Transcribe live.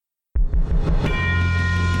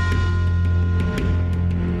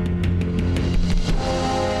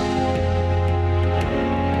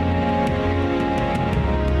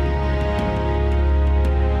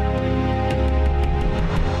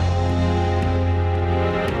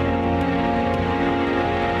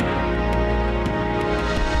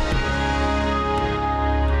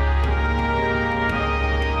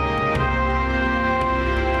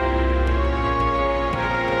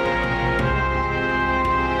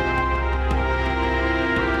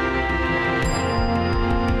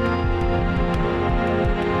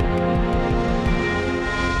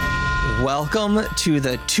welcome to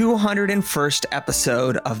the 201st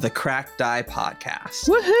episode of the Cracked Die podcast.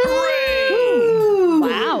 Woohoo!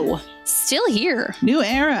 Wow. Still here. New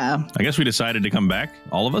era. I guess we decided to come back,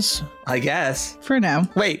 all of us. I guess. For now.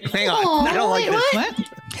 Wait, hang on. I don't like this. What?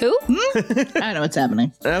 Who? I don't know what's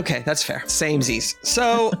happening. Okay, that's fair. Samesies.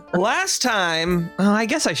 So last time, I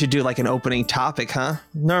guess I should do like an opening topic, huh?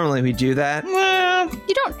 Normally we do that. Well,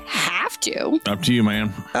 You don't have to. Up to you,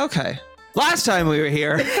 man. Okay. Last time we were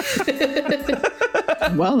here.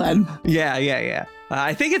 well then. Yeah.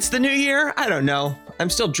 I think it's the new year. I don't know. I'm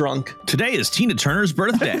still drunk. Today is Tina Turner's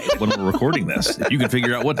birthday when we're recording this. If you can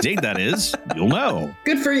figure out what date that is, you'll know.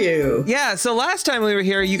 Good for you. Yeah, so last time we were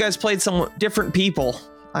here, you guys played some different people.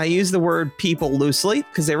 I use the word people loosely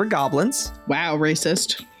because they were goblins. Wow,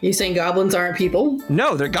 racist. You saying goblins aren't people?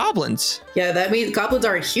 No, they're goblins. Yeah, that means goblins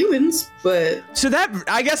aren't humans, but So that,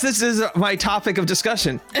 I guess this is my topic of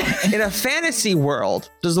discussion. In a fantasy world,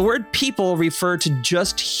 does the word people refer to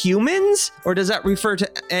just humans or does that refer to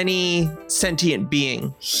any sentient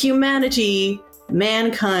being? humanity,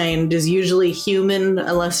 mankind is usually human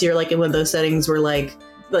unless you're like in one of those settings where like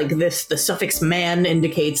this, the suffix man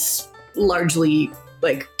indicates largely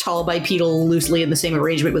like tall bipedal loosely in the same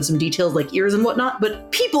arrangement with some details like ears and whatnot,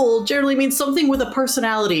 but people generally means something with a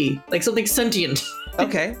personality, like something sentient.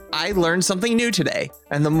 Okay, I learned something new today.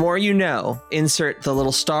 And the more you know, insert the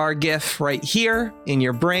little star gif right here in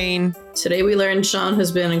your brain. Today we learned Sean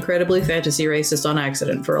has been incredibly fantasy racist on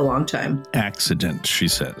accident for a long time. Accident, she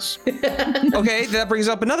says. Okay, that brings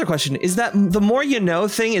up another question. Is that the more you know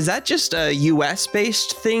thing, is that just a US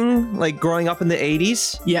based thing, like growing up in the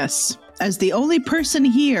 80s? Yes. As the only person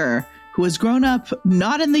here who has grown up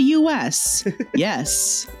not in the US.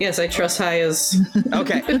 Yes. Yes, I trust Haya's.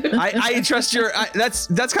 Okay, I trust your. That's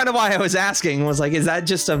kind of why I was asking. Was like, is that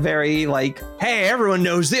just a very like, hey, everyone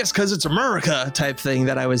knows this because it's America type thing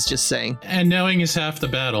that I was just saying? And knowing is half the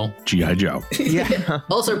battle. G.I. Joe. Yeah.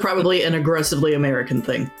 Also probably an aggressively American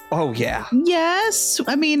thing. Oh yeah. Yes.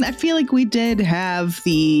 I mean, I feel like we did have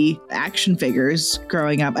the action figures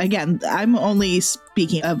growing up. Again, I'm only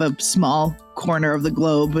speaking of a small corner of the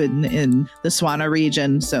globe in the Swana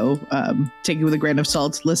region. So take it with a grain of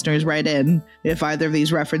salt, listeners, write in if either of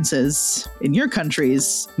these references in your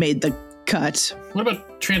countries made the cut. What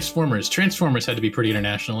about Transformers? Transformers had to be pretty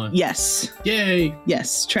international. Yes. Yay!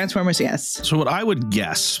 Yes. Transformers, yes. So what I would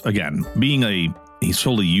guess, again, being a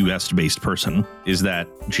solely US-based person, is that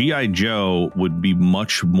G.I. Joe would be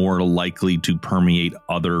much more likely to permeate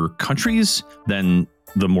other countries than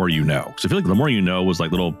The More You Know. Because I feel like The More You Know was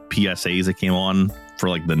like little PSAs that came on for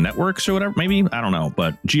like the networks or whatever, maybe, I don't know,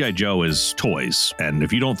 but G.I. Joe is toys, and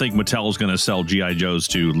if you don't think Mattel is going to sell G.I. Joes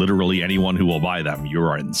to literally anyone who will buy them, you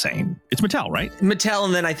are insane. It's Mattel, right? Mattel,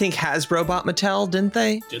 and then I think Hasbro bought Mattel, didn't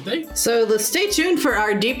they? Did they? So stay tuned for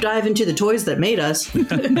our deep dive into the toys that made us.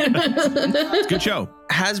 Good show.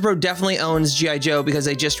 Hasbro definitely owns G.I. Joe because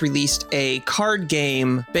they just released a card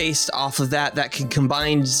game based off of that can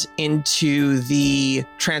combines into the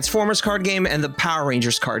Transformers card game and the Power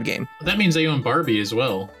Rangers card game. That means they own Barbie as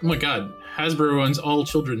well. Oh my god. Hasbro owns all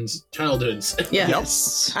children's childhoods. Yeah.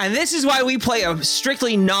 Yes. And this is why we play a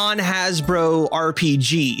strictly non-Hasbro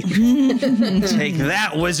RPG. Take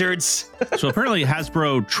that, wizards. So apparently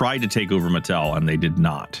Hasbro tried to take over Mattel and they did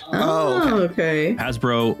not. Oh, okay.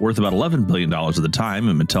 Hasbro worth about $11 billion at the time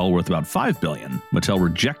and Mattel worth about $5 billion. Mattel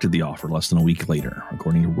rejected the offer less than a week later,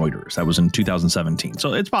 according to Reuters. That was in 2017.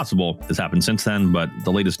 So it's possible this happened since then, but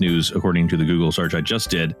the latest news, according to the Google search I just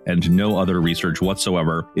did, and no other research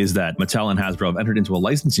whatsoever, is that Mattel and Hasbro have entered into a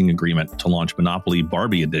licensing agreement to launch Monopoly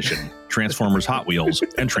Barbie Edition, Transformers Hot Wheels,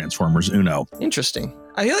 and Transformers Uno. interesting.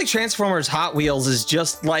 I feel like Transformers Hot Wheels is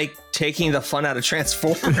just like taking the fun out of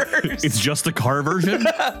Transformers. It's just the car version?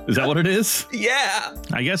 Is that what it is? Yeah.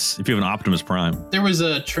 I guess if you have an Optimus Prime. There was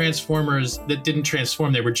a Transformers that didn't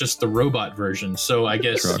transform. They were just the robot version. So I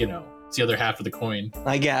guess, Truck. it's the other half of the coin.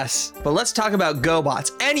 I guess. But let's talk about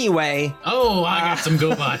GoBots. Anyway, Oh, I got some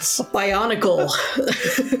GoBots. Bionicle.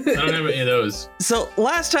 I don't have any of those. so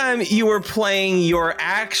last time you were playing your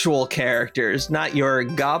actual characters, not your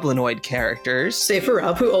goblinoid characters. Save for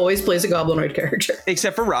Rob, who always plays a goblinoid character.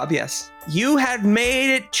 Except for Rob, yes. You had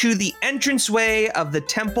made it to the entranceway of the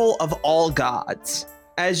Temple of All Gods.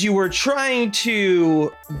 As you were trying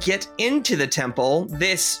to get into the temple,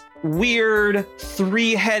 this weird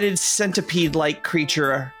three-headed centipede-like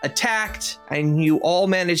creature attacked, and you all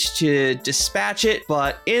managed to dispatch it.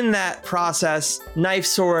 But in that process, Knife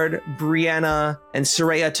Sword, Brianna, and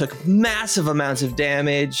Soraya took massive amounts of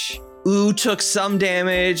damage. Ooh took some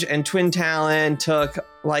damage, and Twin Talon took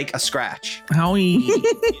like a scratch. Howie.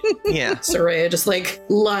 Yeah. Soraya just like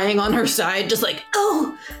lying on her side, just like,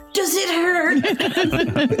 oh, does it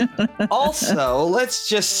hurt? Also, let's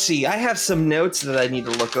just see. I have some notes that I need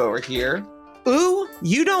to look over here. Ooh,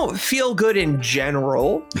 you don't feel good in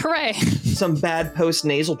general. Hooray. Some bad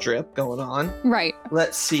post-nasal drip going on. Right.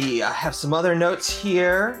 Let's see. I have some other notes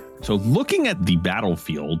here. So looking at the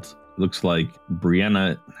battlefield, looks like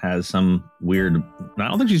Brianna has some weird, I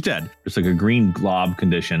don't think she's dead. Just like a green glob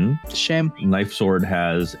condition. Shame. Knife Sword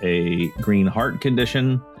has a green heart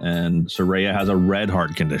condition, and Soraya has a red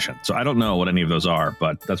heart condition. So I don't know what any of those are,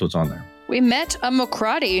 but that's what's on there. We met a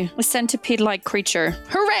Mokrati, a centipede-like creature.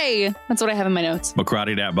 Hooray! That's what I have in my notes.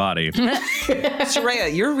 Makrati that body.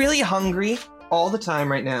 Soraya, you're really hungry all the time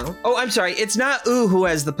right now. Oh, I'm sorry. It's not Ooh who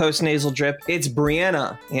has the post-nasal drip. It's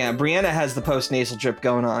Brianna. Yeah, Brianna has the post-nasal drip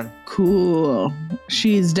going on. Cool.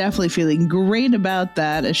 She's definitely feeling great about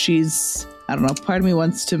that as she's, I don't know, part of me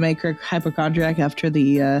wants to make her hypochondriac after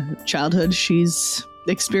the childhood she's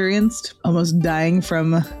experienced, almost dying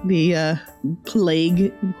from the plague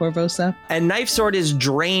in Corvosa. And Knife Sword is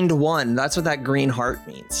drained 1. That's what that green heart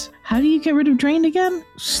means. How do you get rid of drained again?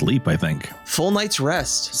 Sleep, I think. Full night's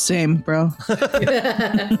rest. Same, bro.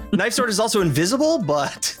 Knife Sword is also invisible,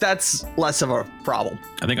 but that's less of a problem.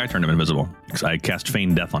 I think I turned him invisible because I cast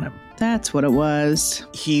Feign Death on him. That's what it was.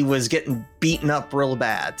 He was getting beaten up real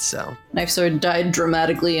bad, so. Knife Sword died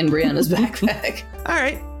dramatically in Brianna's backpack. All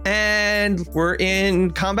right. And we're in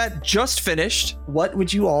combat just finished. What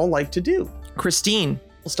would you all like to do? Christine,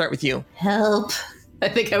 we'll start with you. Help. I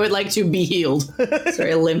think I would like to be healed.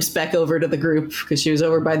 Soraya limps back over to the group because she was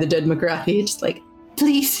over by the dead Mokrati. Just like,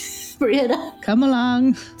 please, Brianna, Come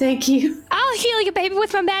along. thank you. I'll heal you, baby,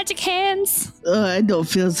 with my magic hands. I don't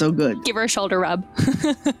feel so good. Give her a shoulder rub.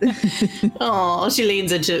 Oh, she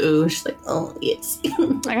leans into Ooh. She's like, oh, yes.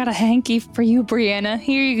 I got a hanky for you, Brianna.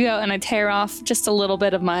 Here you go. And I tear off just a little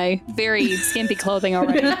bit of my very skimpy clothing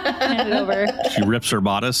already. Hand it over. She rips her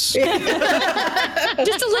bodice.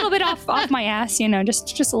 Just a little bit off my ass, you know,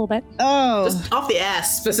 just a little bit. Oh, Just off the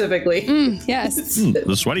ass, specifically. Yes.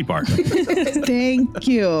 The sweaty part. thank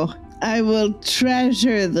you. I will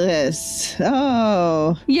treasure this.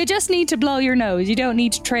 Oh, You just need to blow your nose. You don't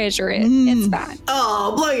need to treasure it. It's fine.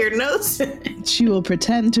 Oh, blow your nose. she will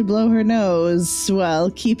pretend to blow her nose while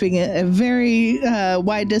keeping a very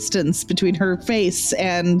wide distance between her face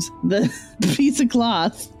and the piece of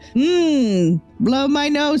cloth. Blow my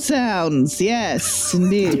nose sounds. Yes,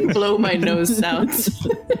 indeed. Blow my nose sounds.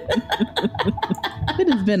 It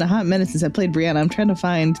has been a hot minute since I played Brianna. I'm trying to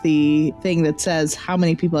find the thing that says how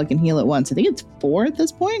many people I can heal at once. I think it's 4 at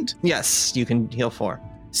this point. Yes, you can heal 4.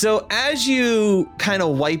 So as you kind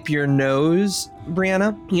of wipe your nose,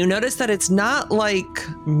 Brianna, you notice that it's not like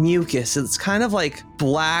mucus. It's kind of like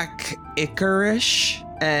black ichorish.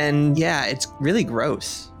 And yeah, it's really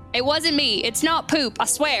gross. It wasn't me. It's not poop. I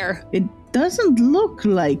swear. It doesn't look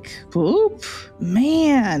like poop.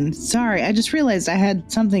 Man, sorry. I just realized I had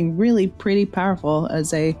something really pretty powerful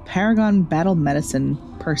as a Paragon battle medicine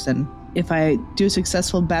person. If I do a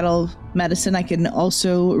successful battle medicine, I can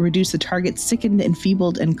also reduce the target's sickened,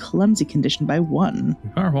 enfeebled, and clumsy condition by 1.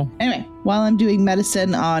 Powerful. Anyway, while I'm doing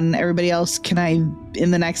medicine on everybody else, can I,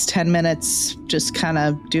 in the next 10 minutes, just kind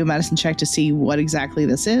of do a medicine check to see what exactly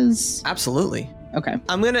this is? Absolutely. Okay.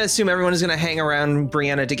 I'm going to assume everyone is going to hang around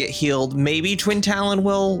Brianna to get healed. Maybe Twin Talon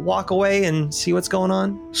will walk away and see what's going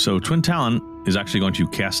on. So Twin Talon is actually going to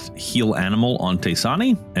cast Heal Animal on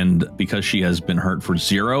Taysani, and because she has been hurt for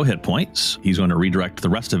 0 hit points, he's going to redirect the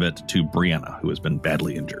rest of it to Brianna, who has been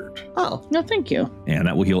badly injured. Oh, No, thank you. And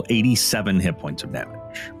that will heal 87 hit points of damage.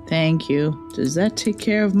 Thank you. Does that take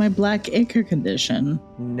care of my black ichor condition?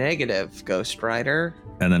 negative, Ghost Rider.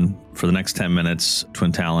 And then for the next 10 minutes,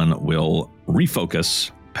 Twin Talon will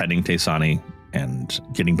refocus, petting Taysani and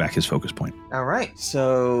getting back his focus point. All right.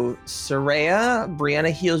 So, Soraya,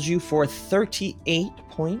 Brianna heals you for 38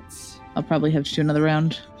 points. I'll probably have to do another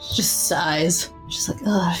round. Just sighs. Just like,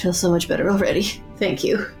 oh, I feel so much better already. Thank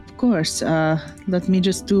you. Of course. Let me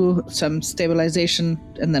just do some stabilization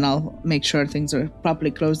and then I'll make sure things are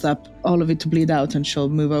properly closed up. All of it to bleed out, and she'll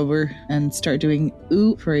move over and start doing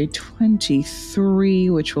Ooh for a 23,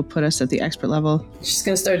 which will put us at the expert level. She's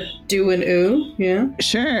gonna start doing Ooh, yeah.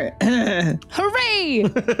 Sure. Hooray!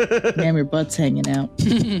 Damn, your butt's hanging out.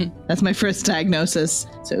 That's my first diagnosis.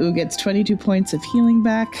 So Ooh gets 22 points of healing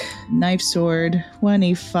back. Knife Sword,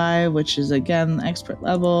 25, which is again expert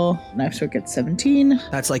level. Knife Sword gets 17.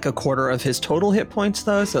 That's like a a quarter of his total hit points,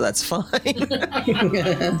 though, so that's fine.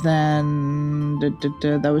 Then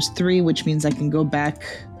that was 3, which means I can go back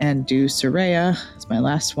and do Soraya. It's my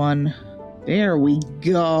last one. There we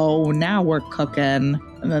go. Now we're cooking.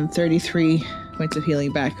 And then 33 points of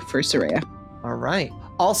healing back for Soraya. All right.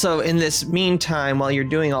 Also, in this meantime, while you're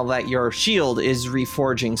doing all that, your shield is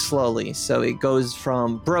reforging slowly. So it goes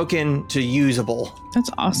from broken to usable.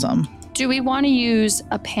 That's awesome. Do we want to use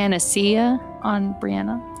a panacea on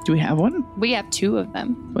Brianna? Do we have one? We have 2 of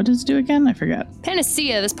them. What does it do again? I forgot.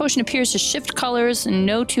 Panacea. This potion appears to shift colors, and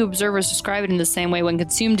no 2 observers describe it in the same way. When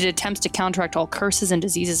consumed, it attempts to counteract all curses and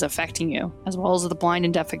diseases affecting you, as well as the blind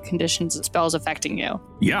and deaf conditions and spells affecting you.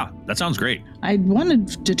 Yeah, that sounds great. I want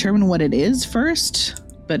to determine what it is first.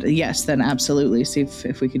 But yes, then absolutely. See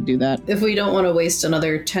if we could do that. If we don't want to waste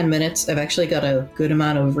another 10 minutes, I've actually got a good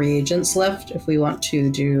amount of reagents left if we want to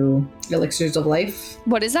do Elixirs of Life.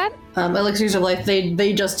 What is that? Elixirs of Life,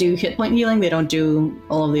 they just do hit point healing. They don't do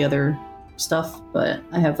all of the other stuff, but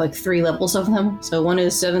I have like 3 levels of them. So one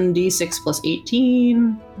is 7d6 plus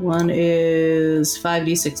 18. One is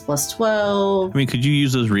 5d6 plus 12. I mean, could you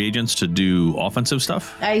use those reagents to do offensive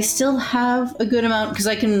stuff? I still have a good amount because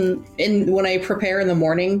I can, when I prepare in the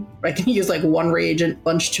morning, I can use like 1 reagent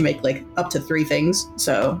bunch to make like up to 3 things.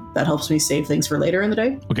 So that helps me save things for later in the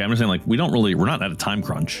day. Okay, I'm just saying, like, we're not at a time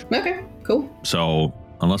crunch. Okay, cool. So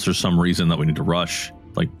unless there's some reason that we need to rush,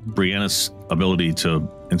 like Brianna's ability to,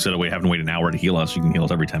 instead of having to wait an hour to heal us, you can heal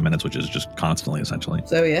us every 10 minutes, which is just constantly, essentially.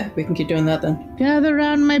 So yeah, we can keep doing that then. Gather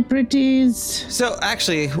around, my pretties. So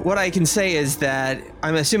actually, what I can say is that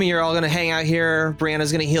I'm assuming you're all going to hang out here.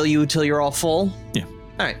 Brianna's going to heal you until you're all full. Yeah.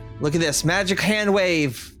 All right. Look at this. Magic hand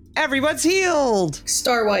wave. Everyone's healed.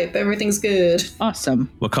 Star wipe, everything's good.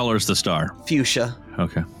 Awesome. What color is the star? Fuchsia.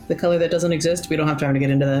 Okay. The color that doesn't exist, we don't have time to get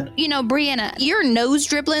into that. You know, Brianna, your nose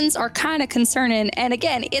dribblings are kind of concerning. And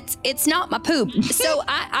again, it's not my poop. So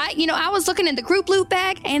I was looking in the group loot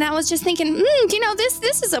bag and I was just thinking,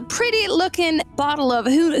 this is a pretty looking bottle of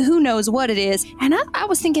who knows what it is. And I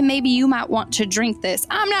was thinking maybe you might want to drink this.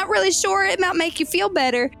 I'm not really sure. It might make you feel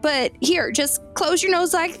better. But here, just close your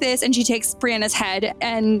nose like this. And she takes Brianna's head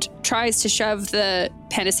and tries to shove the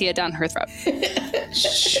panacea down her throat.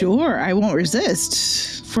 Sure, I won't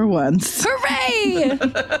resist for once. Hooray!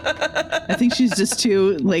 I think she's just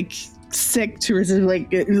too sick to resist.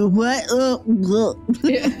 What?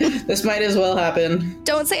 This might as well happen.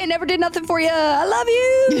 Don't say I never did nothing for you. I love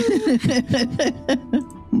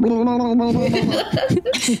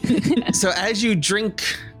you. So as you drink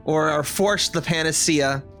or are forced the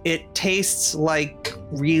panacea, it tastes like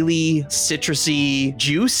really citrusy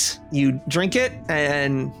juice. You drink it,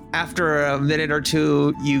 and after a minute or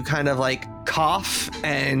 2, you kind of cough,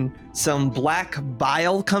 and some black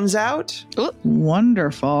bile comes out.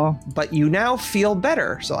 Wonderful. But you now feel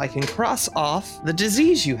better, so I can cross off the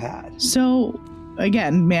disease you had. So,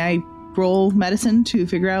 again, may I roll medicine to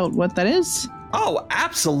figure out what that is? Oh,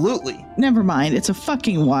 absolutely. Never mind. It's a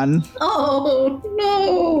fucking 1. Oh,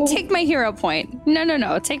 no. Take my hero point.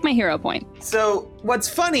 No. Take my hero point. So what's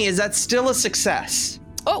funny is that's still a success.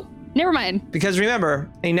 Oh, never mind. Because remember,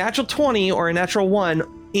 a natural 20 or a natural 1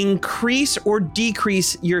 increase or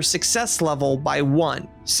decrease your success level by 1.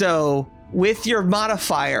 So with your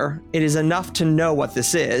modifier, it is enough to know what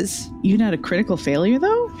this is. You not a critical failure,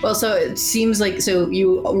 though? Well, so it seems like, so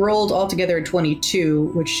you rolled altogether a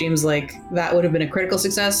 22, which seems like that would have been a critical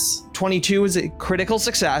success. 22 is a critical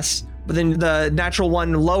success, but then the natural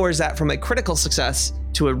 1 lowers that from a critical success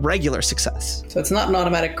to a regular success. So it's not an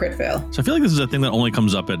automatic crit fail. So I feel like this is a thing that only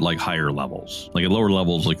comes up at higher levels. Like at lower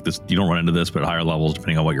levels, like this, you don't run into this, but at higher levels,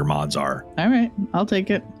 depending on what your mods are. All right, I'll take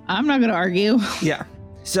it. I'm not going to argue. Yeah.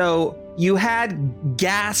 So you had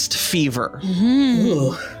ghast fever.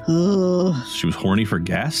 Ooh. Ugh. She was horny for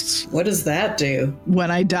guests? What does that do?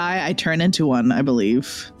 When I die, I turn into one, I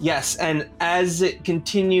believe. Yes, and as it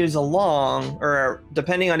continues along, or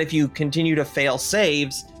depending on if you continue to fail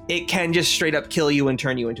saves, it can just straight up kill you and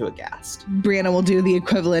turn you into a ghast. Brianna will do the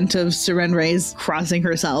equivalent of Serenrae's crossing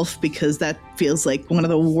herself, because that feels like one of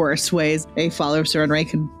the worst ways a follower of Serenrae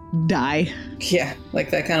could die. Yeah, like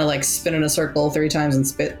that kind of spin in a circle 3 times and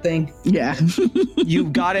spit thing. Yeah. You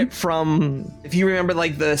got it from, if you remember,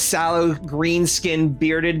 the sallow green-skinned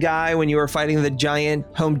bearded guy when you were fighting the giant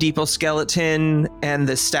Home Depot skeleton and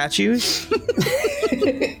the statues.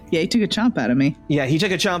 Yeah, he took a chomp out of me. Yeah, he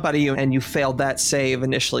took a chomp out of you, and you failed that save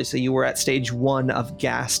initially, so you were at stage 1 of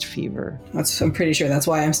ghast fever. I'm pretty sure that's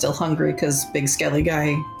why I'm still hungry, because big skelly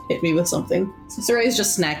guy hit me with something. Soray's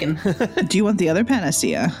just snacking. Do you want the other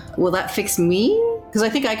panacea? Will that fix me? Because I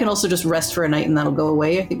think I can also just rest for a night and that'll go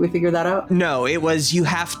away. I think we figured that out. No, it was you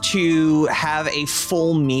have to have a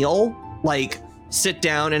full meal, like sit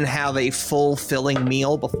down and have a full filling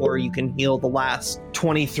meal before you can heal the last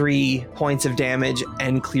 23 points of damage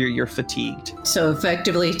and clear your fatigued. So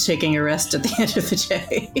effectively taking a rest at the end of the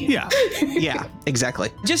day. Yeah. Yeah, exactly.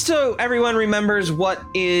 Just so everyone remembers what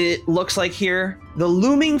it looks like here, the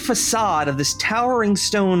looming facade of this towering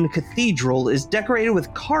stone cathedral is decorated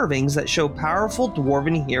with carvings that show powerful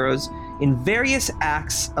dwarven heroes in various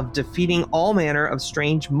acts of defeating all manner of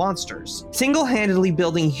strange monsters, single-handedly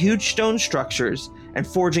building huge stone structures and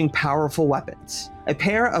forging powerful weapons. A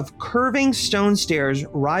pair of curving stone stairs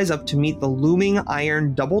rise up to meet the looming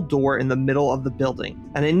iron double door in the middle of the building,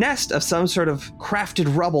 and a nest of some sort of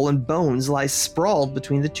crafted rubble and bones lies sprawled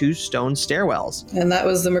between the two stone stairwells. And that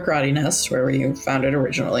was the McCrotty nest where we found it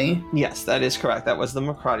originally. Yes, that is correct. That was the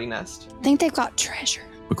McCrotty nest. I think they've got treasure.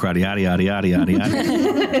 Yada yada yada yada yada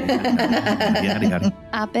yada yada.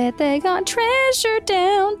 I bet they got treasure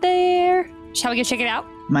down there. Shall we go check it out?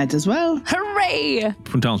 Might as well. Hooray!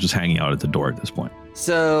 Twin Talon's just hanging out at the door at this point.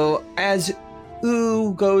 So as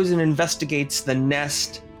Ooh goes and investigates the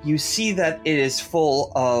nest, you see that it is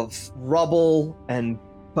full of rubble and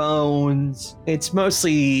bones. It's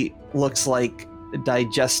mostly looks like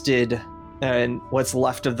digested and what's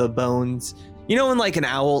left of the bones. You know when like an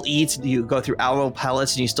owl eats, you go through owl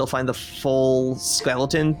pellets and you still find the full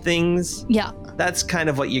skeleton things? Yeah. That's kind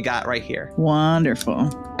of what you got right here.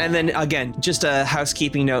 Wonderful. And then again, just a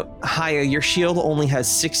housekeeping note. Haya, your shield only has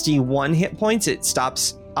 61 hit points. It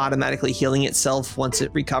stops automatically healing itself once it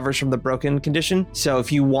recovers from the broken condition. So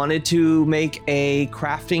if you wanted to make a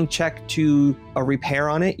crafting check to a repair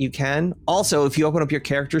on it, you can. Also, if you open up your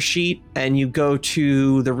character sheet and you go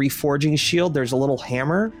to the reforging shield, there's a little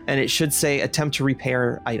hammer and it should say attempt to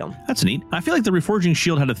repair item. That's neat. I feel like the reforging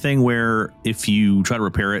shield had a thing where if you try to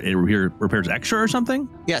repair it, it repairs extra or something.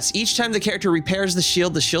 Yes, each time the character repairs the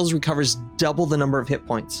shield recovers double the number of hit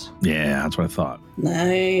points. Yeah, that's what I thought.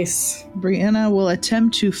 Nice. Brianna will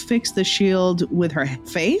attempt to fix the shield with her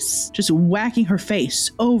face, just whacking her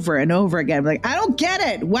face over and over again. Like, I don't get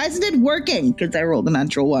it. Why isn't it working? Because I rolled a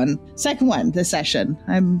natural one. Second one this session.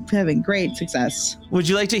 I'm having great success. Would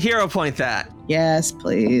you like to hero point that? Yes,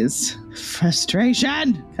 please.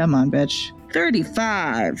 Frustration. Come on, bitch.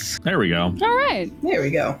 35. There we go. All right. There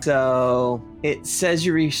we go. So it says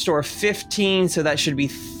you restore 15, so that should be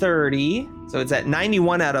 30. So it's at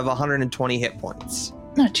 91 out of 120 hit points.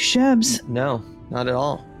 Not too shabs. No, not at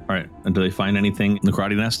all. All right. And do they find anything in the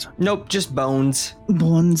karate nest? Nope, just bones.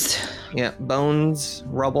 Bones. Yeah, bones,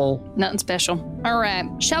 rubble. Nothing special. All right.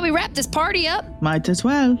 Shall we wrap this party up? Might as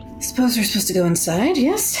well. Suppose we're supposed to go inside,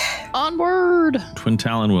 yes? Onward. Twin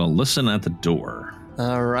Talon will listen at the door.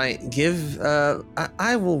 All right,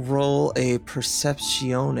 I will roll a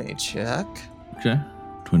Perceptione check. Okay.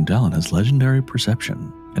 Twin Talon has legendary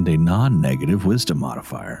perception and a non-negative wisdom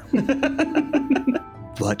modifier.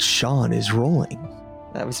 But Sean is rolling.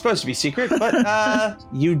 That was supposed to be secret, but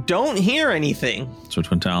you don't hear anything. So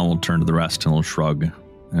Twin Talon will turn to the rest and he'll shrug. And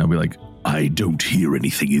he'll be like, I don't hear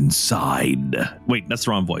anything inside. Wait, that's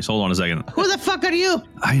the wrong voice. Hold on a second. Who the fuck are you?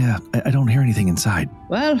 I don't hear anything inside.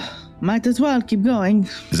 Well, might as well keep going.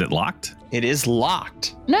 Is it locked? It is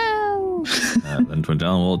locked. No. Then Twin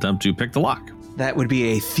Talon will attempt to pick the lock. That would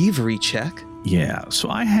be a thievery check. Yeah, so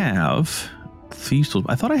I have Thieves Tools.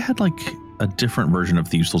 I thought I had like a different version of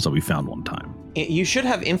Thieves Tools that we found one time. You should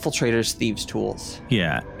have Infiltrator's Thieves Tools.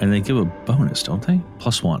 Yeah, and they give a bonus, don't they?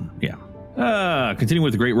 +1, yeah. Continuing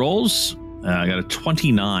with the great rolls, I got a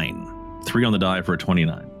 29. 3 on the die for a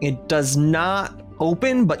 29. It does not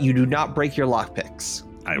open, but you do not break your lockpicks.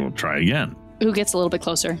 I will try again. Who gets a little bit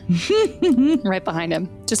closer? Right behind him,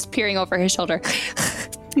 just peering over his shoulder.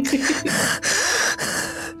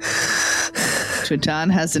 Triton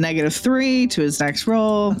has a -3 to his next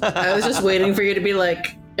roll. I was just waiting for you to be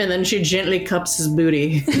like, and then she gently cups his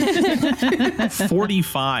booty.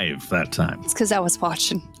 45 that time. It's because I was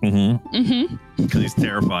watching. Because he's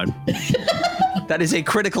terrified. That is a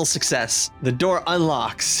critical success. The door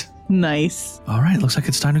unlocks. Nice. All right, looks like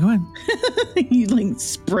it's time to go in. He like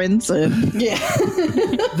sprints in. Yeah.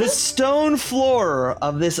 The stone floor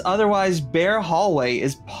of this otherwise bare hallway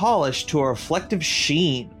is polished to a reflective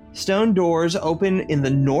sheen. Stone doors open in the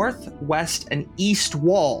north, west, and east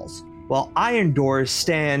walls, while iron doors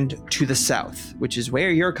stand to the south, which is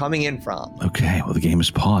where you're coming in from. Okay, well, the game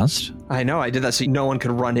is paused. I know, I did that so no one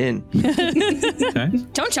could run in. Okay.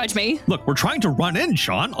 Don't judge me. Look, we're trying to run in,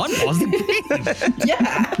 Sean. Unpause the game.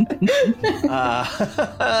 Yeah.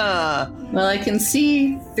 Well, I can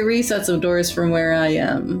see 3 sets of doors from where I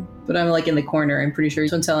am, but I'm like in the corner. I'm pretty sure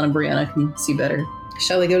Twin Talon and Brianna can see better.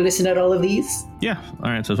 Shall we go listen at all of these? Yeah. All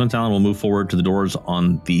right. So Twin Talon will move forward to the doors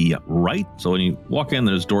on the right. So when you walk in,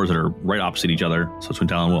 there's doors that are right opposite each other. So Twin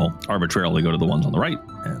Talon will arbitrarily go to the ones on the right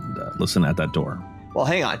and listen at that door. Well,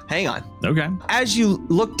 hang on. Okay. As you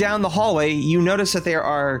look down the hallway, you notice that there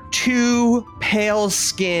are two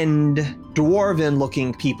pale-skinned,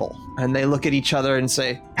 dwarven-looking people. And they look at each other and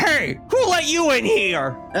say, "Hey, who let you in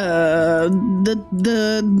here?" The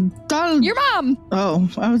tall... Your mom. Oh,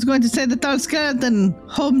 I was going to say the tall skeleton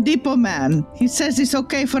Home Depot man. He says it's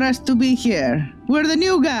okay for us to be here. We're the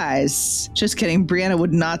new guys. Just kidding. Brianna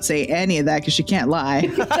would not say any of that because she can't lie.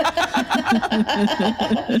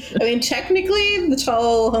 I mean, technically, the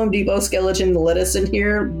tall Home Depot skeleton let us in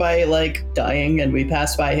here by, like, dying and we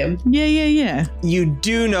passed by him. Yeah. You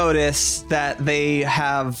do notice that they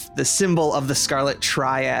have the symbol of the Scarlet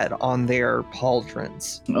Triad on their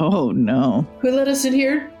pauldrons. Oh, no. Who let us in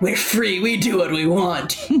here? We're free. We do what we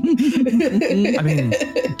want. I mean,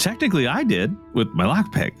 technically I did with my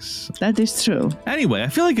lockpicks. That is true. Anyway, I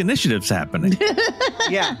feel like initiative's happening.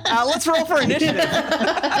 Yeah, let's roll for initiative.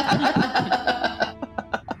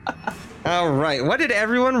 All right, what did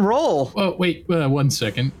everyone roll? Oh, wait, 1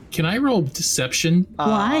 second. Can I roll deception?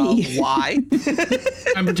 Why? Why?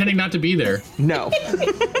 I'm pretending not to be there. No.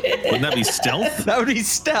 Wouldn't that be stealth? That would be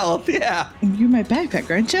stealth, yeah. You're my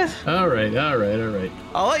backpack, aren't you? All right.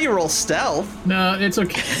 I'll let you roll stealth. No, it's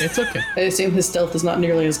okay. I assume his stealth is not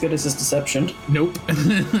nearly as good as his deception. Nope.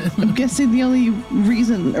 I'm guessing the only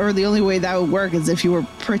reason or the only way that would work is if you were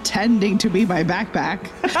pretending to be my backpack.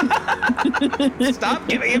 Stop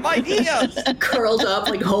giving him ideas. Curled up,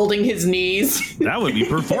 like holding his knees. That would be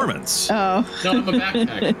performance. Oh. No, I'm a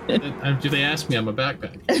backpack. Do they ask me? I'm a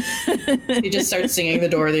backpack. He just starts singing the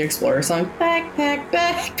Dora the Explorer song.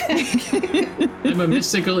 Backpack. I'm a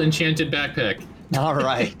mystical enchanted backpack. All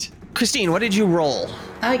right. Christine, what did you roll?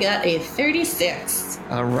 I got a 36.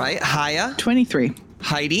 All right. Haya, 23.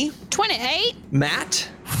 Heidi, 28. Matt,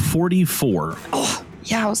 44.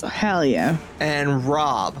 Yowza. Hell yeah. and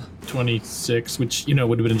Rob. 26, which, would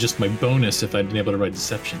have been just my bonus if I'd been able to write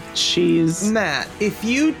deception. Jeez. Matt, if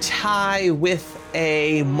you tie with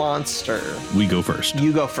a monster, We go first.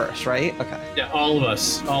 you go first, right? Okay. Yeah, all of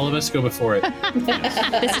us go before it.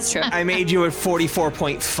 This is true. I made you at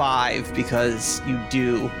 44.5 because you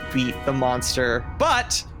do beat the monster.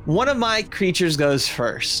 But one of my creatures goes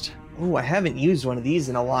first. Oh, I haven't used one of these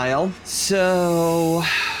in a while. So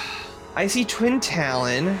I see Twin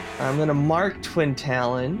Talon. I'm going to mark Twin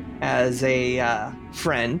Talon as a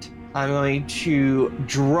friend. I'm going to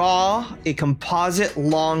draw a composite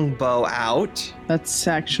longbow out. That's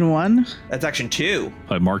action 1. That's action 2.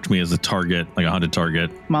 It marked me as a target, like a hunted target.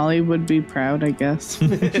 Molly would be proud, I guess.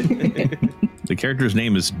 The character's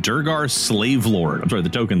name is Durgar Slave Lord. I'm sorry, the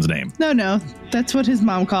token's name. No. That's what his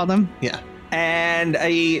mom called him. Yeah. And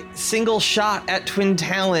a single shot at Twin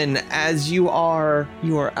Talon as you are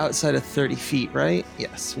outside of 30 feet, right?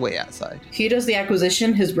 Yes, way outside. He does the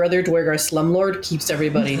acquisition. His brother, Dwergar Slumlord, keeps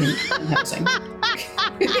everybody in housing.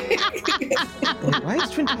 Wait, why is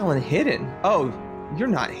Twin Talon hidden? Oh, you're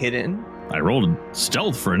not hidden. I rolled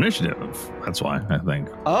stealth for initiative. That's why, I think.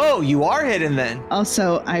 Oh, you are hidden then.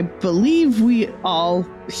 Also, I believe we all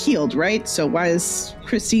healed, right? So why is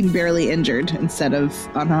Christine barely injured instead of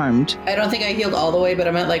unharmed? I don't think I healed all the way, but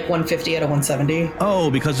I'm at like 150 out of 170. Oh,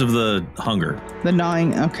 because of the hunger. The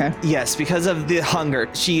gnawing, okay. Yes, because of the hunger,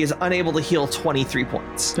 she is unable to heal 23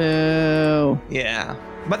 points. Boo. Yeah.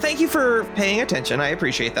 But thank you for paying attention. I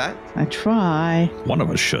appreciate that. I try. One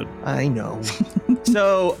of us should. I know.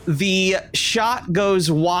 So the shot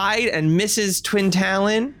goes wide and misses Twin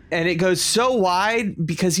Talon, and it goes so wide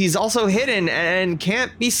because he's also hidden and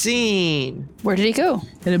can't be seen. Where did he go?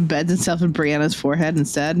 It embeds itself in Brianna's forehead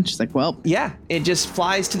instead. And she's like, well, Yeah, it just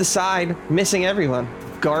flies to the side, missing everyone.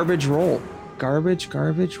 Garbage roll. Garbage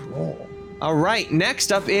roll. All right,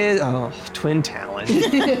 next up is Twin Talon.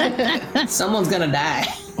 Someone's gonna die.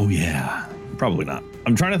 Oh, yeah. Probably not.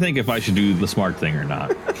 I'm trying to think if I should do the smart thing or not.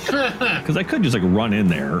 Because I could just run in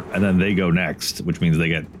there and then they go next, which means they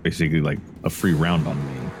get basically a free round on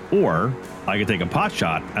me. Or I could take a pot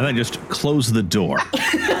shot and then just close the door.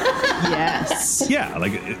 yes. Yeah,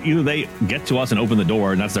 either they get to us and open the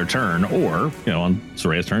door and that's their turn, or, on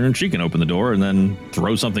Soraya's turn and she can open the door and then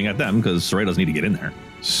throw something at them because Soraya doesn't need to get in there.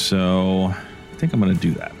 So I think I'm going to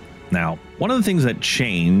do that. Now, one of the things that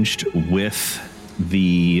changed with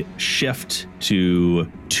the shift to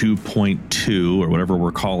 2.2 or whatever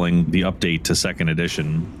we're calling the update to second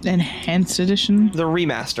edition, Enhanced edition. The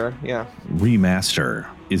remaster, yeah. remaster,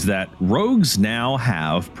 is that rogues now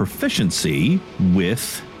have proficiency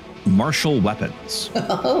with martial weapons.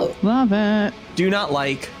 Oh, Love it. Do not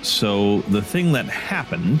like. So the thing that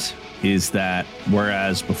happened is that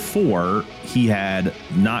whereas before he had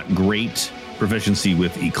not great proficiency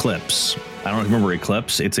with Eclipse, I don't remember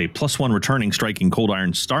Eclipse, it's a +1 returning striking cold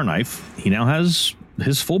iron star knife. He now has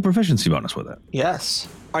his full proficiency bonus with it. Yes.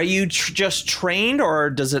 Are you just trained, or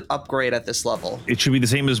does it upgrade at this level? It should be the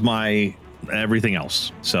same as my everything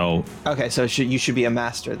else. So Okay, so you should be a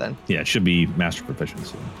master then. yeah, it should be master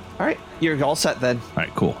proficiency. All right, you're all set then. All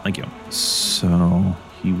right, cool. Thank you. So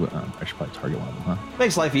I should probably target one of them, huh?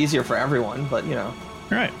 Makes life easier for everyone, but you know.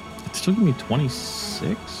 All right. It's still giving me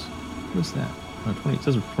 26. What is that? 20. It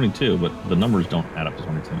says 22, but the numbers don't add up to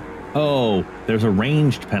 22. Oh, there's a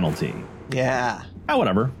ranged penalty. Yeah. Ah,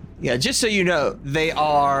 whatever. Yeah, just so you know, they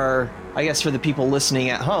are, I guess for the people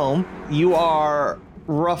listening at home, you are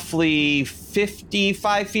roughly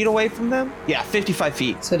 55 feet away from them. Yeah, 55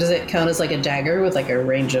 feet. so does it count as like a dagger with like a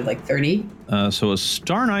range of like 30? So a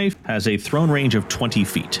star knife has a thrown range of 20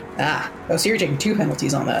 feet. Oh, so you're taking 2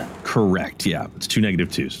 penalties on that. Correct. Yeah, it's 2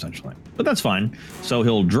 -2s essentially, but that's fine. So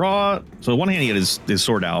he'll draw. So one hand he had his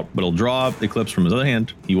sword out, but he'll draw Eclipse from his other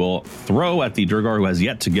hand. He will throw at the Durgar who has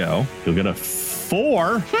yet to go. He'll get a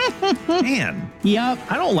 4. Man, Yup.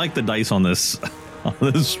 I don't like the dice on this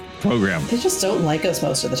program. They just don't like us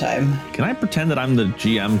most of the time. Can I pretend that I'm the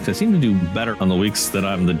GM? Because I seem to do better on the weeks that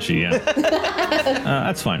I'm the GM.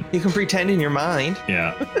 That's fine. You can pretend in your mind.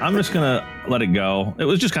 Yeah, I'm just gonna let it go. It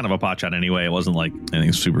was just kind of a pot shot anyway. It wasn't like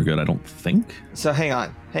anything super good, I don't think. So hang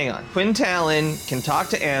on. Quintalon can talk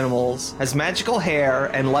to animals, has magical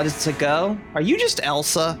hair, and lets it go. Are you just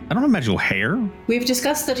Elsa? I don't have magical hair. We've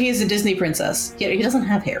discussed that he is a Disney princess. Yet he doesn't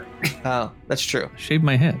have hair. Oh, that's true. I shaved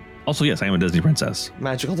my head. Also, yes, I am a Disney princess.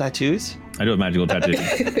 Magical tattoos? I do have magical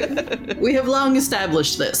tattoos. We have long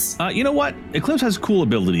established this. You know what? Eclipse has cool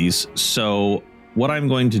abilities, so what I'm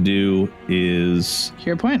going to do is,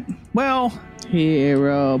 Hero point. well,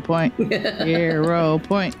 Hero point. Hero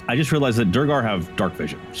point. I just realized that Durgar have dark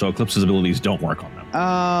vision, so Eclipse's abilities don't work on them.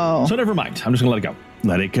 Oh. So never mind. I'm just gonna let it go.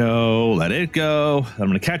 Let it go. Let it go. I'm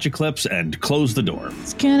gonna catch Eclipse and close the door.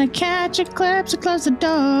 It's gonna catch Eclipse and close the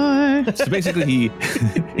door. So basically,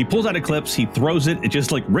 he pulls out Eclipse, he throws it, it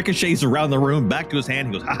just like ricochets around the room, back to his hand.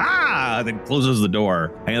 He goes, ha ha, and then closes the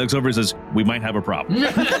door. And he looks over and says, "We might have a problem."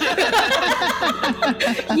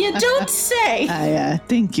 You don't say. I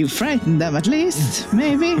think you frightened them at least,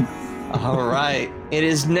 maybe. All right. It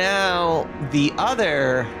is now the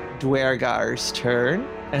other Dwergar's turn,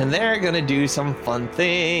 and they're going to do some fun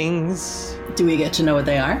things. Do we get to know what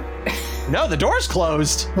they are? No, the door's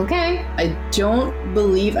closed. Okay. I don't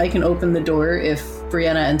believe I can open the door if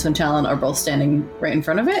Brianna and Tuntalon are both standing right in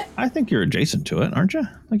front of it. I think you're adjacent to it, aren't you?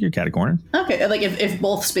 Like you're catacorning. Okay, like if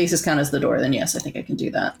both spaces count as the door, then yes, I think I can do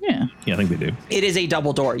that. Yeah. Yeah, I think they do. It is a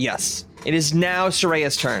double door, yes. It is now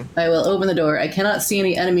Soraya's turn. I will open the door. I cannot see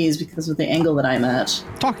any enemies because of the angle that I'm at.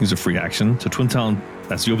 Talking's a free action, so Twintown,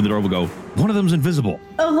 as you open the door, will go, one of them's invisible.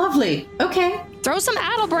 Oh, lovely. Okay. Throw some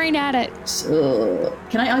Addlebrain at it. So,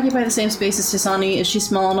 can I occupy the same space as Tisani? Is she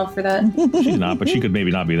small enough for that? She's not, but she could maybe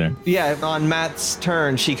not be there. Yeah, on Matt's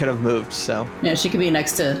turn, she could have moved, so. Yeah, she could be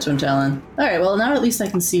next to Twintalon. All right, well, now at least I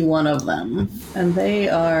can see one of them. And they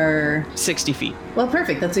are... 60 feet. Well,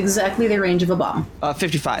 perfect. That's exactly the range of a bomb.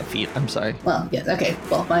 55 feet, I'm sorry. Well, yes, okay.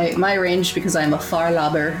 Well, my range, because I'm a far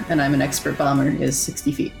lobber and I'm an expert bomber, is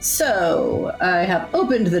 60 feet. So, I have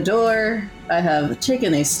opened the door. I have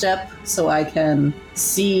taken a step so I can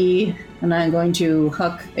see, and I'm going to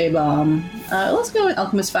huck a bomb. Let's go with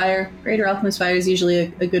Alchemist Fire. Greater Alchemist Fire is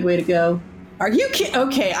usually a good way to go. Are you kidding?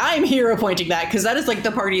 Okay, I'm hero pointing that, because that is like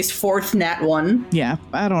the party's 4th nat 1. Yeah,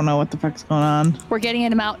 I don't know what the fuck's going on. We're getting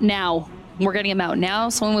him out now.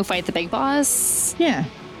 So when we fight the big boss. Yeah.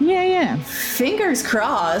 Yeah. Fingers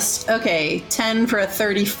crossed. Okay, 10 for a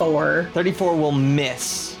 34. 34 will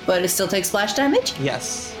miss. But it still takes splash damage?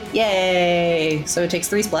 Yes. Yay! So it takes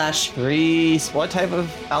 3 splash. 3. What type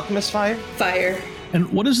of alchemist fire? Fire.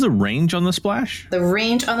 And what is the range on the splash? The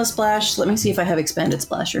range on the splash, let me see if I have expanded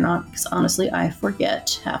splash or not, because honestly, I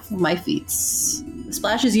forget half of my feats. The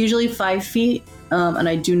splash is usually 5 feet, and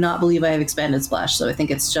I do not believe I have expanded splash, so I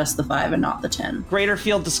think it's just the 5 and not the 10. Greater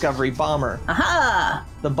field discovery bomber. Aha!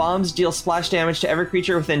 The bombs deal splash damage to every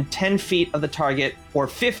creature within 10 feet of the target, or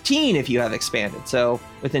 15 if you have expanded, so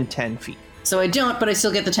within 10 feet. So I don't, but I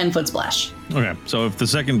still get the 10-foot splash. Okay, so if the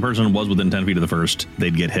second person was within 10 feet of the first,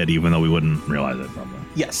 they'd get hit even though we wouldn't realize it, probably.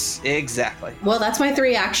 Yes, exactly. Well, that's my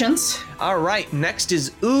 3 actions. All right, next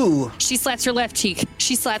is Ooh. She slaps her left cheek.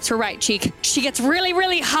 She slaps her right cheek. She gets really,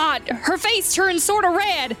 really hot. Her face turns sort of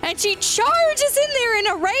red, and she charges in there in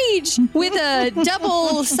a rage with a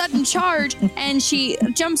double sudden charge, and she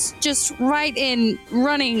jumps just right in,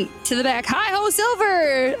 running to the back. Hi-ho,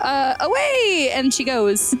 Silver! Away! And she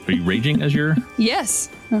goes. Are you raging as you're? Yes.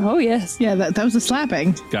 Oh, yes. Yeah, that was a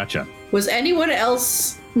slapping. Gotcha. Was anyone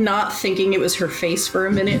else not thinking it was her face for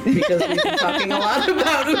a minute? Because we've been talking a lot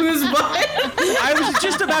about who's butt. I was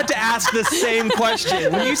just about to ask the same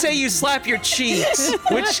question. When you say you slap your cheeks,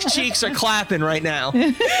 which cheeks are clapping right now?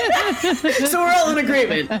 So we're all in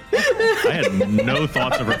agreement. I had no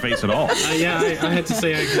thoughts of her face at all. Yeah, I had to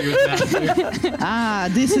say I agree with that. Ah,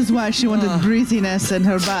 this is why she wanted breathiness in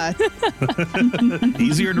her butt.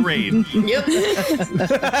 Easier to raid. Yep.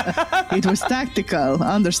 It was tactical.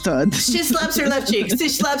 Understood. She slaps her left cheek. She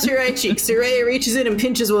slaps her right cheek. Soraya reaches in and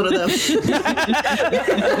pinches one of them.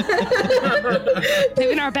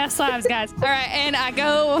 Living our best lives, guys. All right, and I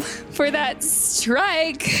go for that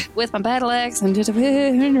strike with my battle axe and just that.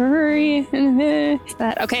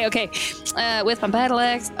 Okay. With my battle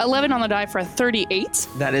axe, 11 on the die for a 38.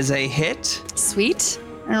 That is a hit. Sweet.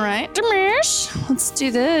 All right, Demish. Let's do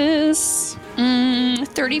this.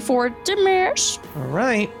 34 Demish. All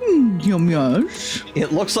right. Yum yes.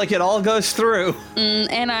 It looks like it all goes through.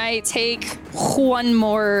 And I take one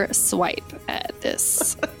more swipe at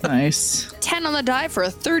this. Nice. 10 on the die for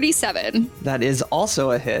a 37. That is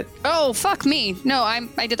also a hit. Oh, fuck me. No, I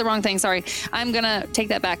did the wrong thing. Sorry. I'm gonna take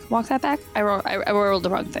that back. Walk that back. I rolled the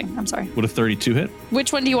wrong thing. I'm sorry. Would a 32 hit?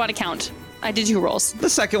 Which one do you want to count? I did 2 rolls. The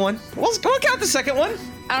second one. We'll count the second one.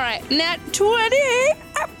 All right. Nat 20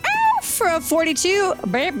 for a 42.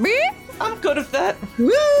 Baby. I'm good with that.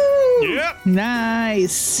 Woo! Yeah.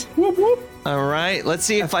 Nice. All right. Let's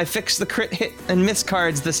see if I fix the crit hit and miss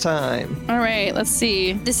cards this time. All right, let's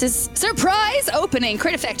see. This is surprise opening.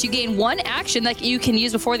 Crit effect. You gain 1 action that you can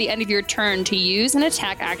use before the end of your turn to use an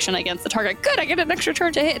attack action against the target. Good, I get an extra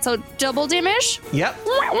turn to hit. So double damage. Yep.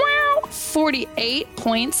 48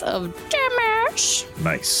 points of damage.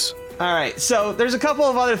 Nice. All right, so there's a couple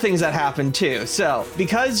of other things that happen too. So,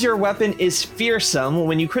 because your weapon is fearsome,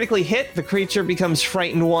 when you critically hit, the creature becomes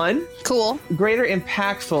frightened 1. Cool. Greater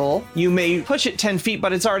impactful, you may push it 10 feet,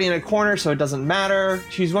 but it's already in a corner, so it doesn't matter.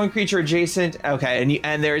 Choose 1 creature adjacent. Okay,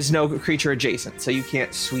 and there is no creature adjacent, so you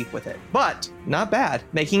can't sweep with it. But, not bad.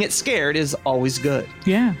 Making it scared is always good.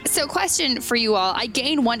 Yeah. So question for you all. I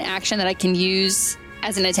gain 1 action that I can use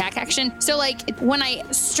as an attack action. So like when I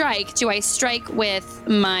strike, do I strike with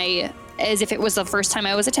my, as if it was the first time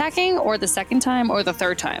I was attacking, or the second time, or the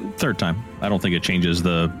third time? Third time. I don't think it changes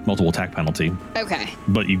the multiple attack penalty, Okay.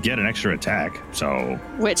 but you get an extra attack. So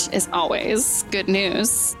Which is always good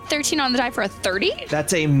news. 13 on the die for a 30?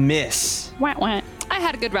 That's a miss. Wah, wah. I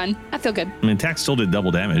had a good run. I feel good. I mean, attack still did double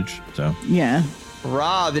damage. So Yeah.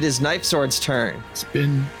 Rob, it is Knife Sword's turn. It's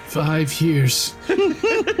been 5 years. Do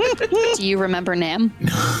you remember Nam?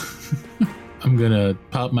 I'm gonna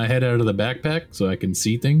pop my head out of the backpack so I can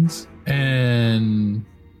see things. And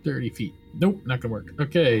 30 feet. Nope, not gonna work.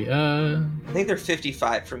 Okay, I think they're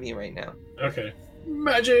 55 for me right now. okay.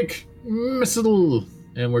 Magic missile.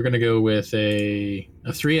 And we're gonna go with a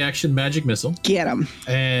 3-action magic missile. Get him.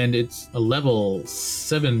 And it's a level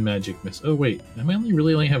 7 magic missile. Oh wait, I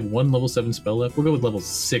only have 1 level 7 spell left. We'll go with level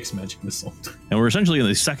 6 magic missile. and we're essentially in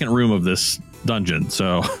the second room of this dungeon.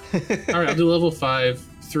 So Alright, I'll do level 5,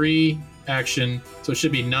 3 action. So it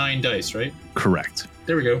should be 9 dice, right? correct.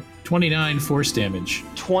 There we go. 29 force damage.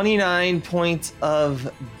 29 points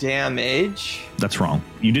of damage. That's wrong.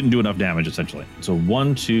 You didn't do enough damage essentially. So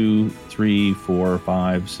 1, 2, 3, 4,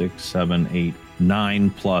 5, 6, 7, 8, 9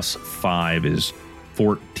 plus 5 is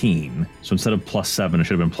 14. So instead of plus 7, it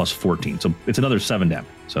should have been plus 14. So it's another 7 damage.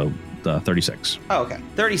 So 36. Oh, okay.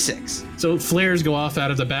 36. So flares go off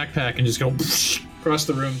out of the backpack and just go across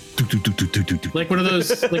the room. Like one of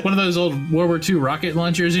those old World War II rocket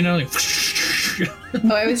launchers, you know? Like,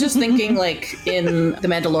 Oh, I was just thinking, like, in The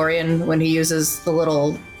Mandalorian, when he uses the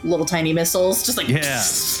little tiny missiles, just like... Yeah.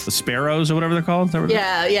 The sparrows or whatever they're called. Is that what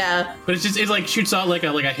Yeah. but it like shoots out like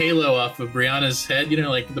a halo off of Brianna's head, you know,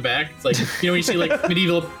 like the back. It's like, you know, when you see like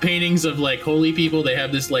medieval paintings of like holy people, they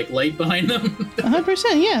have this like light behind them.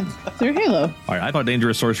 100%. Yeah. They're Halo. All right, I thought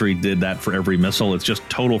Dangerous Sorcery did that for every missile. It's just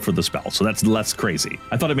total for the spell, so that's less crazy.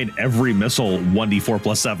 I thought it made every missile 1d4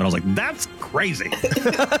 plus 7. I was like, that's crazy.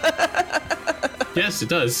 Yes, it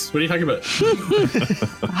does. What are you talking about?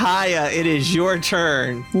 Haya, it is your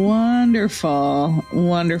turn. Wonderful.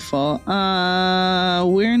 We're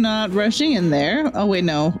not rushing in there. Oh, wait,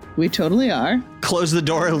 no. We totally are. Close the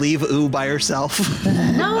door, leave Ooh by herself.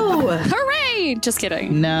 No! Hooray! Just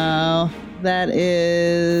kidding. No, that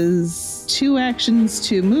is 2 actions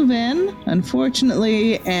to move in,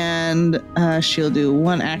 unfortunately, and she'll do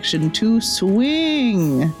 1 action to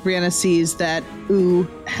swing. Brianna sees that Ooh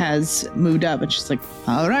has moved up, and she's like,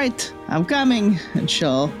 all right, I'm coming. And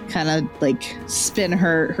she'll kind of like spin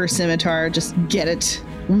her scimitar, just get it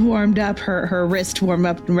warmed up, her wrist warmed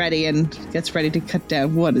up and ready, and gets ready to cut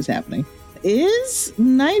down. What is happening? Is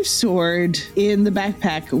Knife Sword in the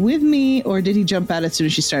backpack with me, or did he jump out as soon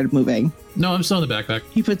as she started moving? No, I'm still in the backpack.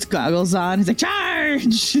 He puts goggles on. He's like,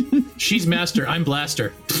 charge! She's master. I'm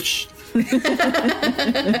blaster.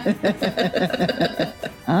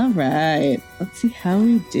 All right. Let's see how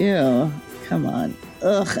we do. Come on.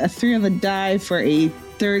 Ugh, a 3 on the die for a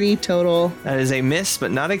 30 total. That is a miss,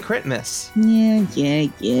 but not a crit miss. Yeah.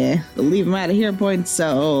 Believe I'm out of hero points,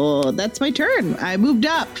 so that's my turn. I moved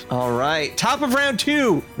up. All right, top of round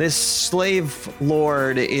 2. This slave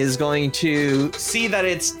lord is going to see that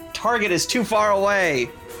its target is too far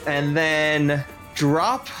away and then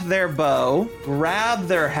drop their bow, grab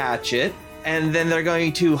their hatchet, and then they're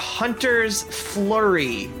going to Hunter's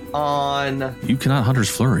Flurry on... You cannot Hunter's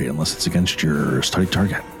Flurry unless it's against your studied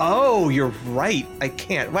target. Oh, you're right. I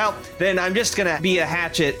can't. Well, then I'm just going to be a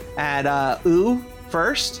hatchet at Ooh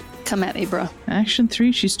first. Come at me, bro. Action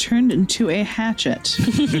 3, she's turned into a hatchet.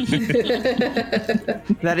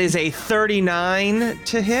 That is a 39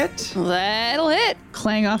 to hit. That'll hit.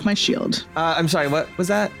 Clang off my shield. I'm sorry, what was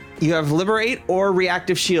that? You have Liberate or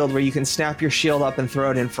Reactive Shield where you can snap your shield up and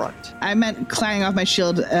throw it in front. I meant clang off my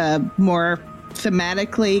shield more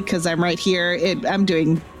thematically because I'm right here. I'm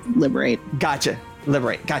doing Liberate. Gotcha.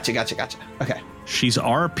 Liberate. Gotcha. Okay. She's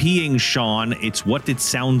RPing, Sean. It's what it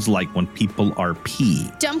sounds like when people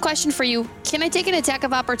RP. Dumb question for you. Can I take an attack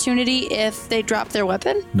of opportunity if they drop their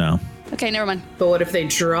weapon? No. Okay, never mind. But what if they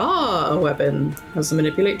draw a weapon? Has the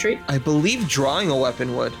manipulate trait? I believe drawing a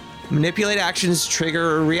weapon would. Manipulate actions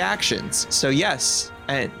trigger reactions. So yes,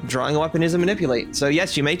 and drawing a weapon is a manipulate. So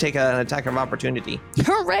yes, you may take an attack of opportunity.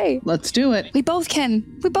 Hooray! Let's do it. We both can,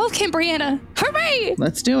 Brianna. Hooray!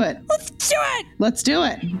 Let't do it. Let's do it! Let's do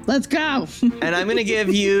it. Let's go. And I'm going to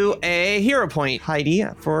give you a hero point, Heidi,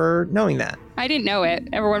 for knowing that. I didn't know it.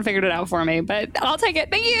 Everyone figured it out for me, but I'll take it.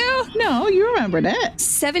 Thank you. No, you remembered it.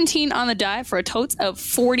 17 on the die for a total of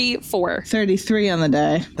 44. 33 on the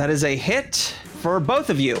die. That is a hit for both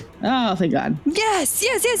of you. Oh, thank God. Yes.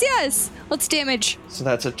 Let's damage. So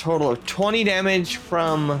that's a total of 20 damage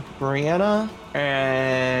from Brianna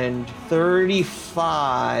and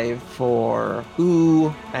 35 for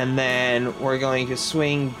Ooh. And then we're going to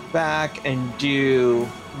swing back and do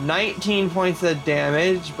 19 points of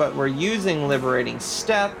damage, but we're using Liberating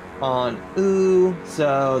Step on Ooh.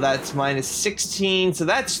 So that's minus 16. So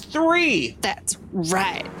that's 3. That's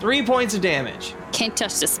right. 3 points of damage. Can't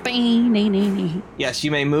touch the Spain. Yes,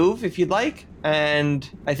 you may move if you'd like. And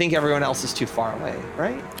I think everyone else is too far away,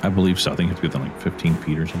 right? I believe so. I think it's within like 15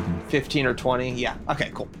 feet or something. 15 or 20. Yeah.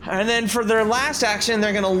 Okay, cool. And then for their last action,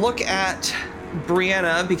 they're going to look at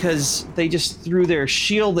Brianna because they just threw their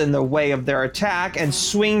shield in the way of their attack and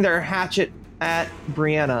swing their hatchet at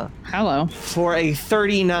Brianna Hello. for a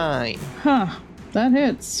 39. Huh. That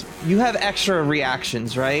hits. You have extra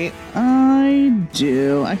reactions, right? I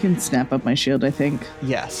do. I can snap up my shield, I think.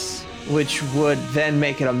 Yes. Which would then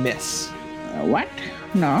make it a miss. What?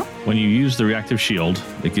 No. When you use the reactive shield,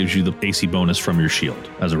 it gives you the AC bonus from your shield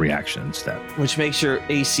as a reaction instead. Which makes your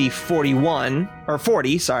AC 41, or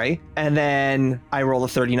 40, sorry. And then I roll a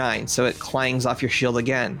 39, so it clangs off your shield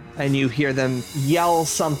again. And you hear them yell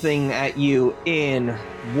something at you in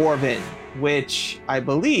Dwarven, which I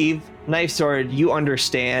believe, Knife Sword, you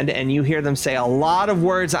understand, and you hear them say a lot of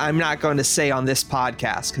words I'm not going to say on this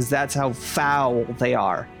podcast, because that's how foul they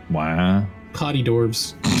are. Wow. Potty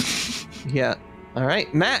dwarves. Yeah. All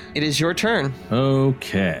right, Matt, it is your turn.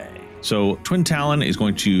 Okay. So Twin Talon is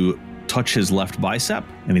going to touch his left bicep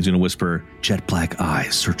and he's going to whisper, jet black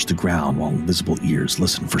eyes search the ground while invisible ears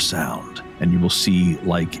listen for sound. And you will see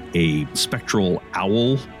like a spectral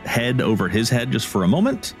owl head over his head just for a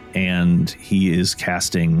moment. And he is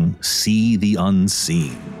casting See the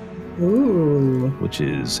Unseen. Ooh. Which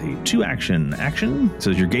is a 2-action action. It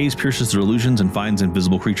says your gaze pierces through illusions and finds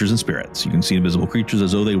invisible creatures and spirits. You can see invisible creatures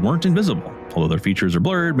as though they weren't invisible, although their features are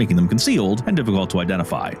blurred, making them concealed and difficult to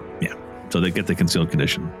identify. Yeah, so they get the concealed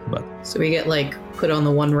condition. But So we get like put on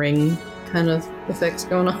the one ring kind of effects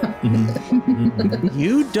going on.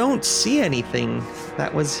 You don't see anything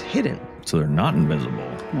that was hidden. So they're not invisible.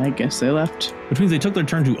 I guess they left. Which means they took their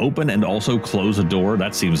turn to open and also close a door.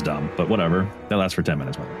 That seems dumb, but whatever. That lasts for 10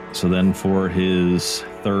 minutes. So then for his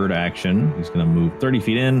third action, he's going to move 30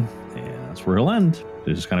 feet in, and that's where he'll end.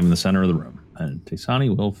 He's just kind of in the center of the room. And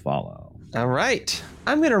Taysani will follow. All right.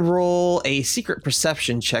 I'm going to roll a secret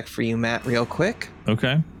perception check for you, Matt, real quick.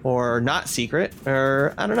 Okay. Or not secret,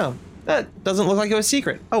 or I don't know. That doesn't look like it was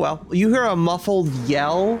secret. Oh, well. You hear a muffled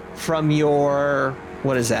yell from your...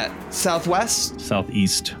 What is that? Southwest?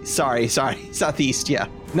 Southeast. Sorry. Southeast, yeah.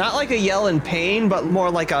 Not like a yell in pain, but more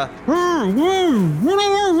like a...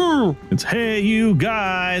 It's, hey, you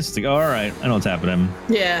guys. It's like, all right, I know what's happening.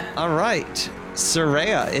 Yeah. All right.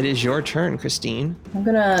 Soraya, it is your turn, Christine. I'm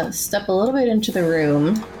gonna step a little bit into the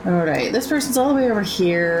room. All right, this person's all the way over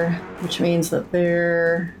here, which means that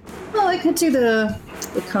they're... Well, I could do the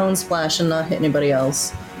cone splash and not hit anybody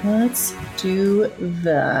else. Let's do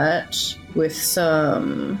that with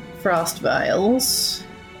some frost vials.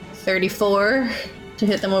 34 to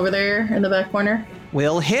hit them over there in the back corner.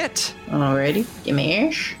 Will hit. Alrighty, give me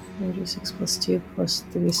ish. 36 plus 2 plus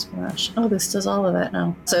 3 splash. Oh, this does all of that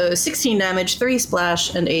now. So 16 damage, 3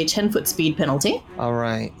 splash, and a 10-foot speed penalty. All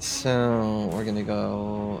right, so we're going to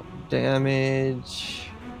go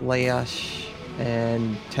damage, lash,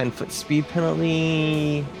 and 10-foot speed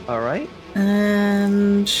penalty. All right.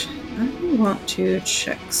 And I want to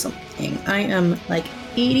check something. I am like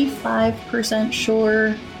 85%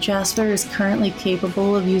 sure Jasper is currently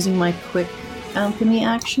capable of using my quick alchemy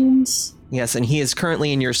actions. Yes, and he is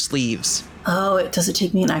currently in your sleeves. Oh, does it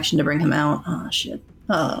take me an action to bring him out? Oh, shit.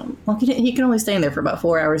 Well, he can only stay in there for about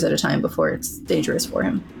 4 hours at a time before it's dangerous for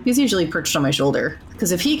him. He's usually perched on my shoulder.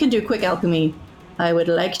 Because if he can do quick alchemy, I would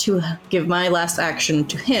like to give my last action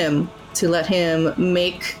to him to let him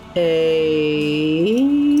make a...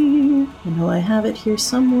 I know I have it here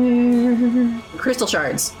somewhere. Crystal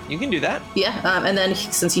shards. You can do that. Yeah, and then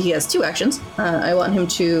since he has 2 actions, I want him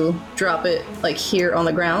to drop it like here on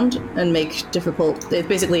the ground and make difficult...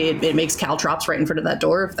 It makes caltrops right in front of that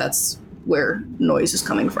door if that's where noise is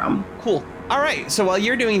coming from. Cool. All right, so while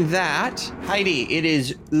you're doing that, Heidi, it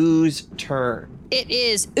is Oo's turn. It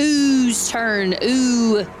is Oo's turn.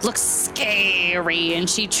 Ooh looks scary, and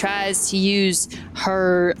she tries to use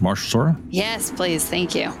her... Martial Sora? Yes, please,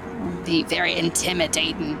 thank you. Be very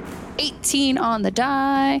intimidating. 18 on the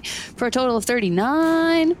die for a total of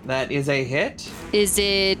 39. That is a hit. Is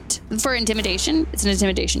it for intimidation? It's an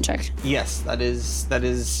intimidation check. Yes, that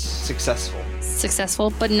is successful.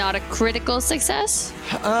 Successful, but not a critical success?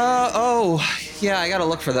 Yeah, I gotta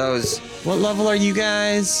look for those. What level are you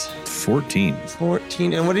guys? 14.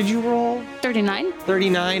 14. And what did you roll? 39.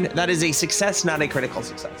 39. That is a success, not a critical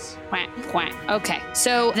success. Quack, quack. Okay,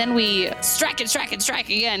 so then we strike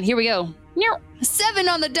again. Here we go. 7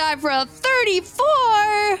 on the die for a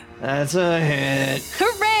 34. That's a hit.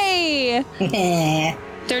 Hooray!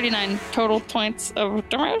 39 total points of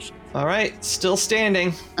damage. All right, still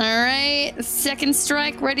standing. All right, second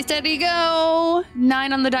strike, ready, steady, go.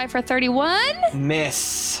 9 on the die for 31.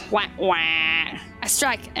 Miss. Wah, wah. I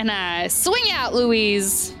strike and I swing out,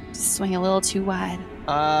 Louise. Swing a little too wide.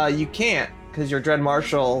 You can't, because your Dread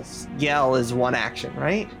Marshal's yell is 1 action,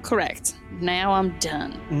 right? Correct. Now I'm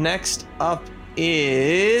done. Next up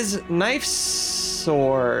is Knife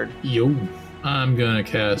Sword. Yo. I'm gonna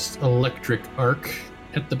cast Electric Arc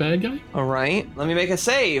at the bad guy. All right, let me make a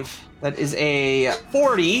save. That is a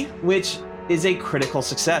 40, which is a critical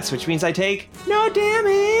success, which means I take no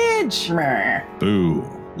damage. Boo.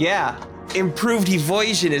 Yeah, improved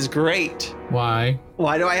evasion is great. Why?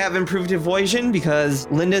 Why do I have improved evasion? Because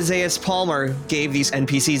Linda Zayas Palmer gave these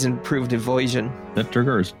NPCs improved evasion. That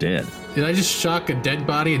trigger is dead. Did I just shock a dead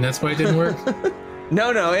body and that's why it didn't work?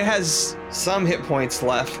 No, it has some hit points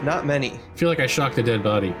left, not many. I feel like I shocked a dead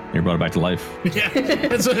body. You're brought back to life. Yeah,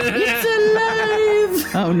 that's what It's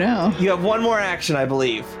alive! Oh no. You have 1 more action, I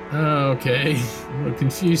believe. Okay, I'm a little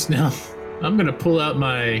confused now. I'm gonna pull out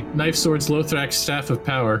my Knife Sword's Lothrax Staff of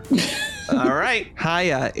Power. All right,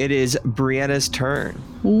 Haya, it is Brianna's turn.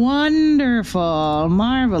 Wonderful.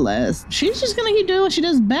 Marvelous. She's just gonna keep doing what she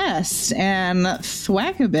does best and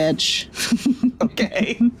thwack a bitch.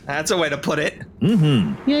 Okay, that's a way to put it.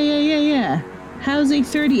 Mm-hmm. Yeah. How's a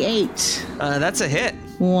 38? That's a hit.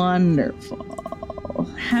 Wonderful.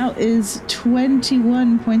 How is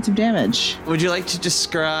 21 points of damage? Would you like to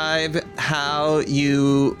describe how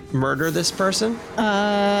you murder this person?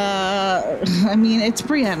 I mean, it's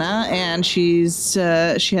Brianna, and she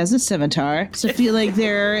has a scimitar. So I feel like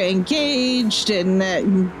they're engaged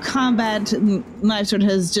in combat. Knifesword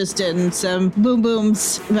has just done some boom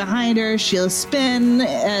booms behind her. She'll spin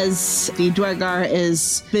as the Dwargar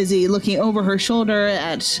is busy looking over her shoulder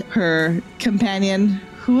at her companion.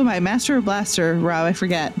 Who am I, master or blaster, Rob? I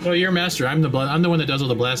forget. Oh, you're master. I'm the one that does all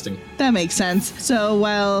the blasting. That makes sense. So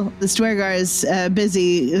while the Dwargar is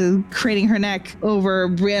busy craning her neck over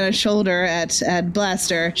Brianna's shoulder at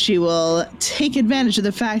Blaster, she will take advantage of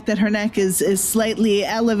the fact that her neck is slightly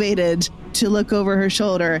elevated to look over her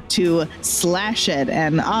shoulder to slash it,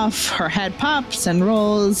 and off her head pops and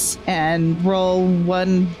rolls, and roll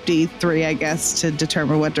 1d3, I guess, to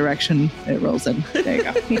determine what direction it rolls in. There you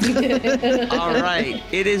go. All right.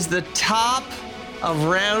 It is the top of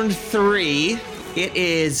round 3. It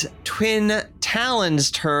is Twin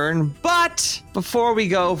Talon's turn, but before we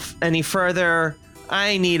go any further,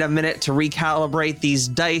 I need a minute to recalibrate these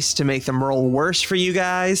dice to make them roll worse for you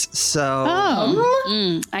guys. So,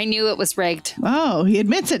 I knew it was rigged. Oh, he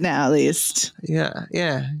admits it now, at least. yeah.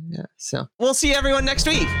 So, we'll see everyone next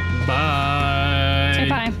week. Bye. Okay,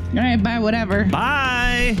 bye. All right, bye, whatever.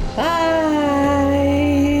 Bye.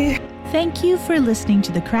 Bye. Thank you for listening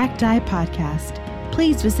to the Cracked Die podcast.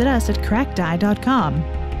 Please visit us at crackeddie.com.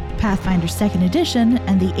 Pathfinder 2nd Edition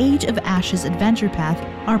and the Age of Ashes Adventure Path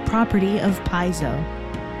are property of Paizo.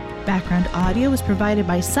 Background audio was provided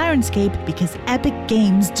by Sirenscape because epic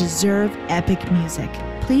games deserve epic music.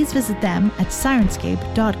 Please visit them at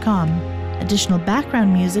sirenscape.com. Additional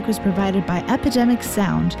background music was provided by Epidemic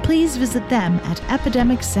Sound. Please visit them at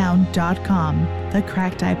epidemicsound.com. The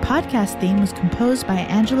Cracked Eye podcast theme was composed by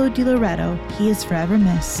Angelo Di Loretto. He is forever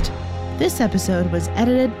missed. This episode was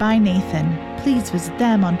edited by Nathan. Please visit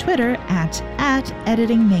them on Twitter at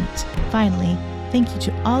 @editingnate. Finally, thank you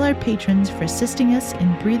to all our patrons for assisting us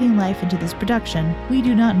in breathing life into this production. We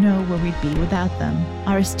do not know where we'd be without them.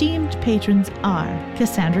 Our esteemed patrons are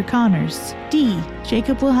Cassandra Connors, D.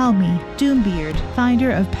 Jacob Wilhelmi, Doombeard,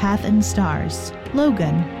 Finder of Path and Stars,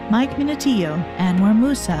 Logan, Mike Minatillo, Anwar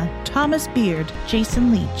Musa, Thomas Beard,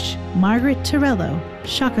 Jason Leach, Margaret Torello,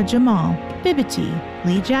 Shaka Jamal, Bibbity,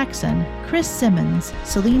 Lee Jackson, Chris Simmons,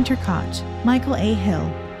 Celine Turcotte, Michael A. Hill,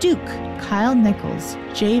 Duke, Kyle Nichols,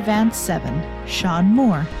 Jay Vance 7, Sean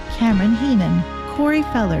Moore, Cameron Heenan, Corey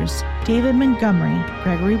Fellers, David Montgomery,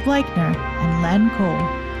 Gregory Bleichner, and Len Cole.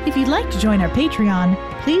 If you'd like to join our Patreon,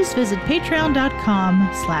 please visit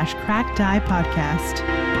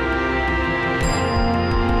patreon.com/crackedeyepodcast.